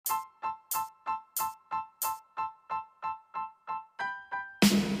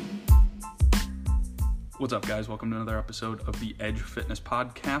What's up, guys? Welcome to another episode of the Edge Fitness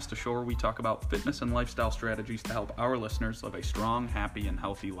Podcast, a show where we talk about fitness and lifestyle strategies to help our listeners live a strong, happy, and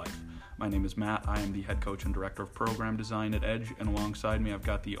healthy life. My name is Matt. I am the head coach and director of program design at Edge, and alongside me, I've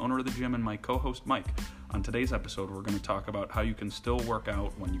got the owner of the gym and my co-host, Mike. On today's episode, we're going to talk about how you can still work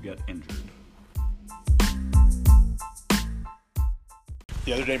out when you get injured.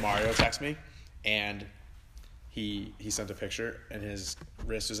 The other day, Mario texted me, and he sent a picture, and his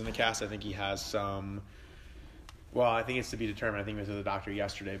wrist is in a cast. I think he has some... Well, I think it's to be determined. I think he was to the doctor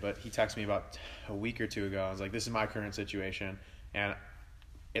yesterday, but he texted me about a week or two ago. I was like, this is my current situation. And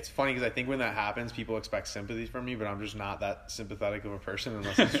it's funny because I think when that happens, people expect sympathy from me, but I'm just not that sympathetic of a person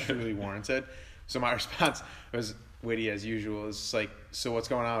unless it's truly warranted. So my response was witty as usual. It's like, so what's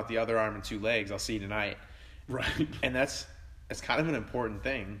going on with the other arm and two legs? I'll see you tonight. Right. And it's kind of an important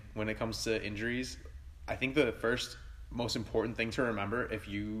thing when it comes to injuries. I think the first most important thing to remember if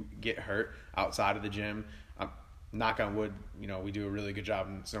you get hurt outside of the gym, knock on wood, we do a really good job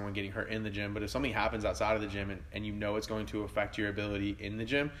in someone getting hurt in the gym, but if something happens outside of the gym and you know it's going to affect your ability in the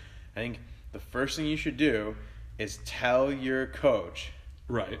gym, I think the first thing you should do is tell your coach.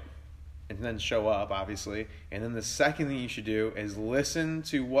 Right. And then show up, obviously. And then the second thing you should do is listen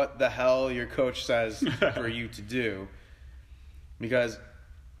to what the hell your coach says for you to do. Because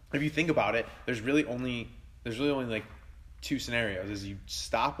if you think about it, there's really only like two scenarios: is you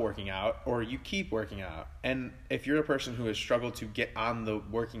stop working out or you keep working out. And if you're a person who has struggled to get on the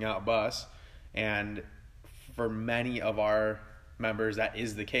working out bus, and for many of our members that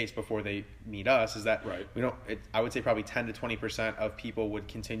is the case before they meet us, is that right. I would say probably 10 to 20% of people would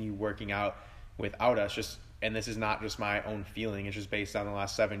continue working out without us. And this is not just my own feeling, it's just based on the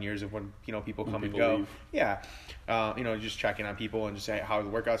last 7 years of when people come and go. Leave. Yeah. Just checking on people and just say how the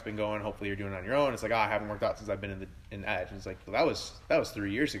workout's been going. Hopefully you're doing it on your own. It's like, I haven't worked out since I've been in Edge. And it's like, well, that was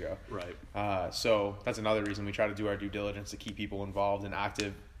 3 years ago. Right. So that's another reason we try to do our due diligence to keep people involved and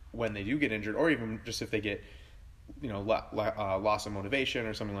active when they do get injured, or even just if they get, loss of motivation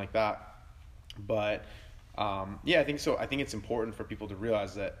or something like that. But I think so. I think it's important for people to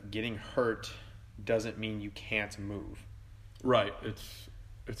realize that getting hurt doesn't mean you can't move. Right.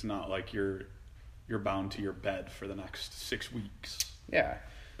 It's not like you're bound to your bed for the next 6 weeks. Yeah.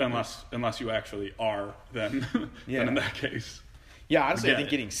 Unless you actually are, then then in that case. Yeah, honestly, I think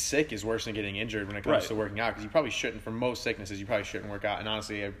getting sick is worse than getting injured when it comes right. to working out, because you probably shouldn't, for most sicknesses, you probably shouldn't work out. And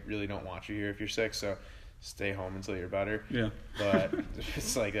honestly, I really don't want you here if you're sick, so stay home until you're better. Yeah. But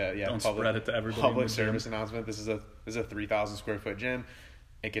it's like don't spread it to everybody. Public service announcement. This is a 3,000 square foot gym.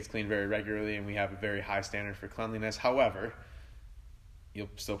 It gets cleaned very regularly, and we have a very high standard for cleanliness. However, you'll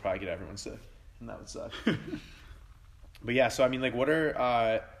still probably get everyone sick, and that would suck. But yeah, so I mean, so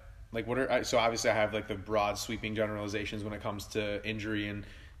obviously I have like the broad sweeping generalizations when it comes to injury and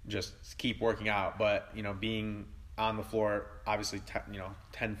just keep working out. But being on the floor, obviously,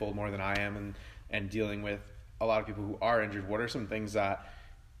 tenfold more than I am, and dealing with a lot of people who are injured. What are some things that?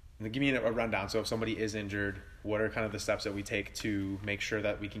 Give me a rundown. So if somebody is injured, what are kind of the steps that we take to make sure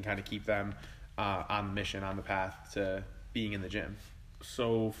that we can kind of keep them on the mission, on the path to being in the gym?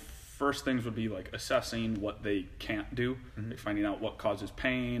 So first things would be like assessing what they can't do, like finding out what causes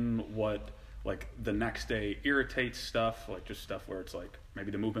pain, what like the next day irritates stuff, like just stuff where it's like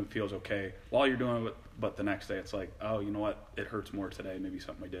maybe the movement feels okay while you're doing it, but the next day it's like, oh, you know what, it hurts more today, maybe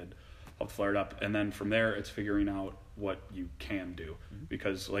something I did helped flare it up. And then from there it's figuring out what you can do,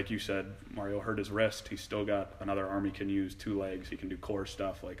 because like you said, Mario hurt his wrist, he's still got another arm he can use, 2 legs, he can do core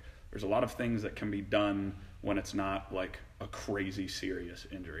stuff. Like there's a lot of things that can be done when it's not like a crazy serious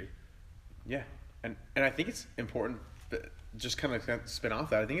injury. Yeah. And I think it's important, just kind of spin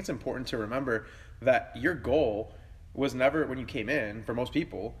off that, I think it's important to remember that your goal was never, when you came in, for most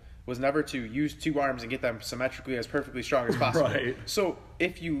people, was never to use 2 arms and get them symmetrically as perfectly strong as possible. Right. So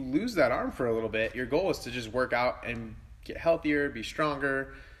if you lose that arm for a little bit, your goal is to just work out and get healthier, be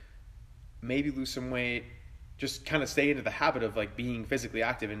stronger, maybe lose some weight, just kind of stay into the habit of like being physically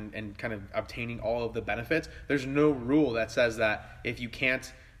active and kind of obtaining all of the benefits. There's no rule that says that if you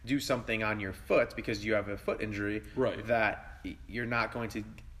can't do something on your foot because you have a foot injury, right, that you're not going to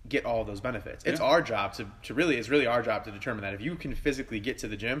get all those benefits. It's our job it's really our job to determine that. If you can physically get to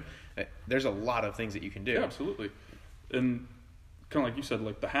the gym, there's a lot of things that you can do. Yeah, absolutely. And kind of like you said,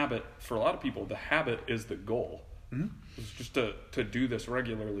 like the habit, for a lot of people, the habit is the goal. It's just to do this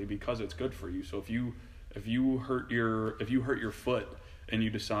regularly because it's good for you. So if you hurt your foot and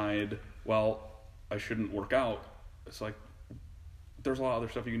you decide, well, I shouldn't work out, it's like there's a lot of other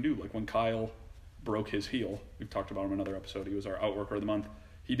stuff you can do. Like when Kyle broke his heel, we've talked about him in another episode, he was our outworker of the month.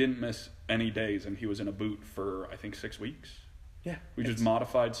 He didn't miss any days, and he was in a boot for, I think, 6 weeks. Yeah. We just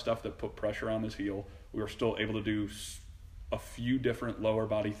modified stuff that put pressure on his heel. We were still able to do a few different lower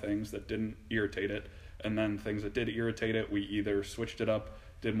body things that didn't irritate it. And then things that did irritate it, we either switched it up,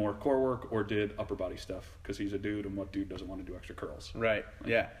 did more core work, or did upper body stuff, because he's a dude, and what dude doesn't want to do extra curls? Right.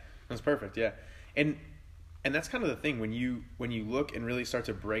 Yeah. That's perfect. Yeah. And that's kind of the thing when you look and really start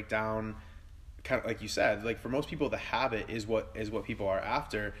to break down, kind of like you said, like for most people, the habit is what people are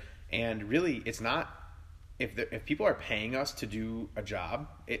after. And really, it's not, if people are paying us to do a job,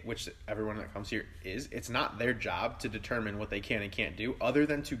 which everyone that comes here it's not their job to determine what they can and can't do, other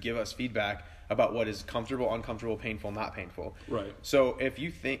than to give us feedback about what is comfortable, uncomfortable, painful, not painful. Right. So if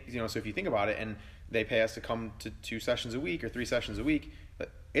you think about it, and they pay us to come to 2 sessions a week or 3 sessions a week,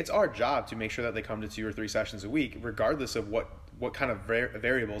 it's our job to make sure that they come to 2 or 3 sessions a week, regardless of what kind of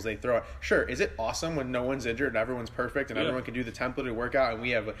variables they throw out. Sure, is it awesome when no one's injured and everyone's perfect and everyone can do the templated workout and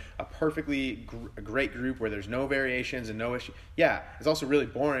we have a perfectly great group where there's no variations and no issue? Yeah, it's also really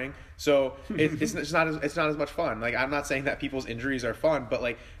boring. So it's not as much fun. Like, I'm not saying that people's injuries are fun,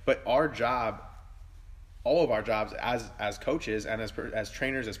 but our job, all of our jobs as coaches and as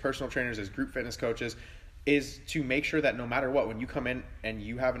trainers, as personal trainers, as group fitness coaches, is to make sure that no matter what, when you come in and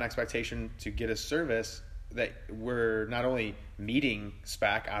you have an expectation to get a service, that we're not only meeting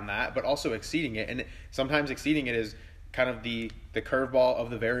spec on that, but also exceeding it. And sometimes exceeding it is kind of the curveball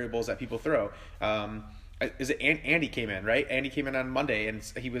of the variables that people throw. Is it Andy came in, right? Andy came in on Monday, and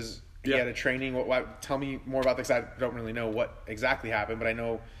he had a training. Tell me more about this. I don't really know what exactly happened, but I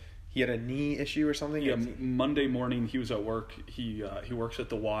know he had a knee issue or something. Yeah, Monday morning he was at work. He works at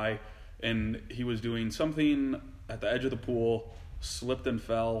the Y, and he was doing something at the edge of the pool, slipped and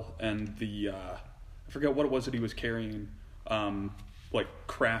fell, and I forget what it was that he was carrying,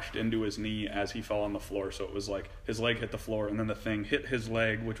 crashed into his knee as he fell on the floor. So it was like his leg hit the floor, and then the thing hit his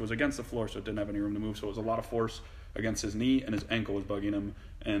leg, which was against the floor, so it didn't have any room to move. So it was a lot of force against his knee, and his ankle was bugging him.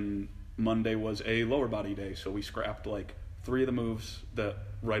 And Monday was a lower body day, so we scrapped 3 of the moves that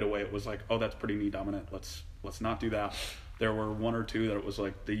right away it was like, oh, that's pretty knee dominant. Let's not do that. There were 1 or 2 that it was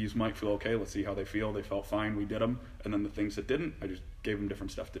like, these might feel okay. Let's see how they feel. They felt fine. We did them. And then the things that didn't, I just gave them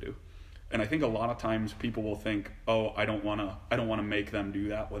different stuff to do. And I think a lot of times people will think, oh, I don't want to make them do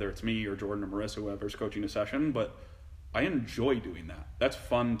that, whether it's me or Jordan or Marissa, whoever's coaching a session. But I enjoy doing that. That's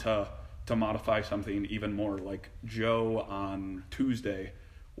fun to modify something even more. Like Joe on Tuesday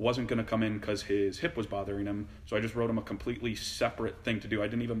wasn't going to come in because his hip was bothering him. So I just wrote him a completely separate thing to do. I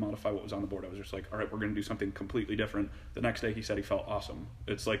didn't even modify what was on the board. I was just like, all right, we're going to do something completely different. The next day he said he felt awesome.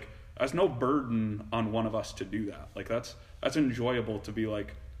 It's like, that's no burden on one of us to do that. Like that's enjoyable to be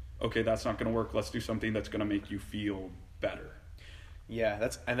like, okay, that's not going to work. Let's do something that's going to make you feel better. Yeah,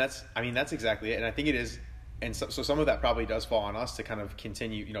 that's exactly it. And I think it is. And so some of that probably does fall on us to kind of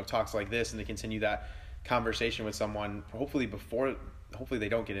continue, talks like this, and to continue that conversation with someone, hopefully they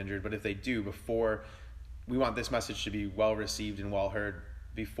don't get injured, but if they do, before, we want this message to be well received and well heard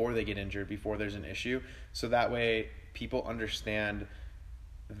before they get injured, before there's an issue. So that way people understand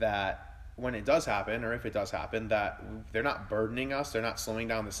that when it does happen, or if it does happen, that they're not burdening us, they're not slowing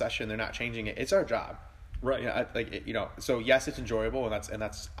down the session, they're not changing it. It's our job. Right. So yes, it's enjoyable, and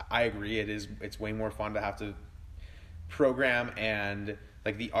that's I agree. It's way more fun to have to program, and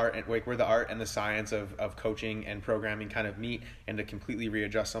like the art, and where the art and the science of coaching and programming kind of meet, and to completely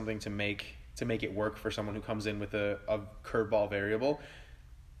readjust something to make it work for someone who comes in with a curveball variable.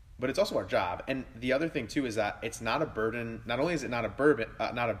 But it's also our job. And the other thing too is that it's not a burden. Not only is it not a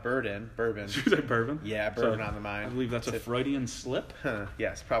burden. Did you say bourbon? Yeah, bourbon on the mind. I believe that's a Freudian slip.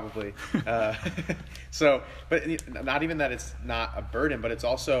 Yes, probably. But not even that it's not a burden, but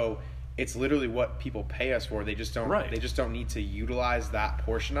it's literally what people pay us for. They just don't. Right. They just don't need to utilize that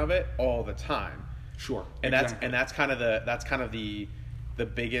portion of it all the time. Sure. And exactly. that's kind of the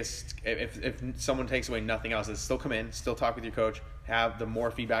biggest. If someone takes away nothing else, is still come in, still talk with your coach. Have the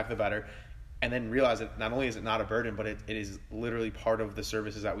more feedback, the better, and then realize that not only is it not a burden, but it is literally part of the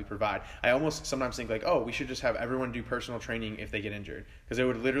services that we provide. I almost sometimes think like, oh, we should just have everyone do personal training if they get injured, because it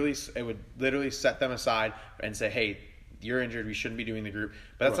would literally set them aside and say, hey, you're injured, we shouldn't be doing the group.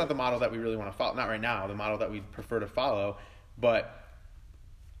 But that's not the model that we really want to follow. Not right now. The model that we prefer to follow. But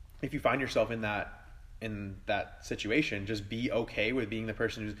if you find yourself in that situation, just be okay with being the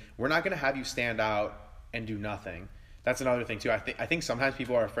person we're not going to have you stand out and do nothing. That's another thing too. I think sometimes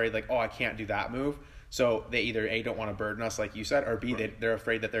people are afraid like, oh, I can't do that move. So they either A, don't want to burden us like you said, or B, they're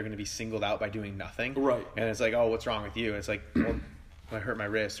afraid that they're going to be singled out by doing nothing. Right. And it's like, oh, what's wrong with you? And it's like, well, I hurt my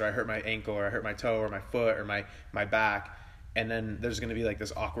wrist, or I hurt my ankle, or I hurt my toe, or my foot, or my back. And then there's going to be like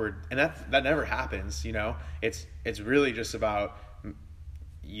this awkward, and that never happens. It's really just about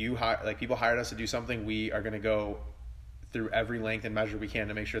people hired us to do something. We are going to go through every length and measure we can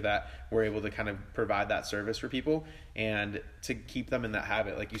to make sure that we're able to kind of provide that service for people and to keep them in that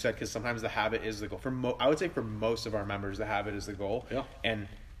habit, like you said, because sometimes the habit is the goal. I would say for most of our members, the habit is the goal. Yeah. And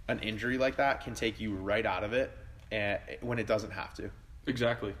an injury like that can take you right out of it when it doesn't have to.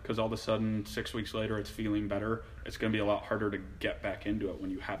 Exactly, because all of a sudden 6 weeks later it's feeling better. It's going to be a lot harder to get back into it when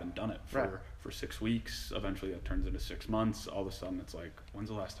you haven't done it for 6 weeks. Eventually that turns into 6 months. All of a sudden it's like, when's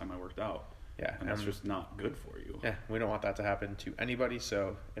the last time I worked out? Yeah, and that's just not good for you. Yeah, we don't want that to happen to anybody.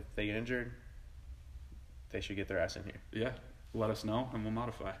 So if they get injured, they should get their ass in here. Yeah, let us know and we'll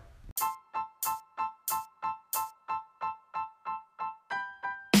modify.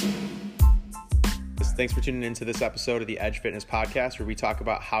 Thanks for tuning into this episode of the Edge Fitness Podcast, where we talk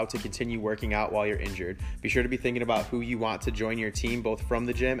about how to continue working out while you're injured. Be sure to be thinking about who you want to join your team, both from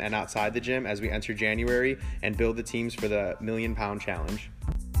the gym and outside the gym, as we enter January and build the teams for the £1 Million Challenge.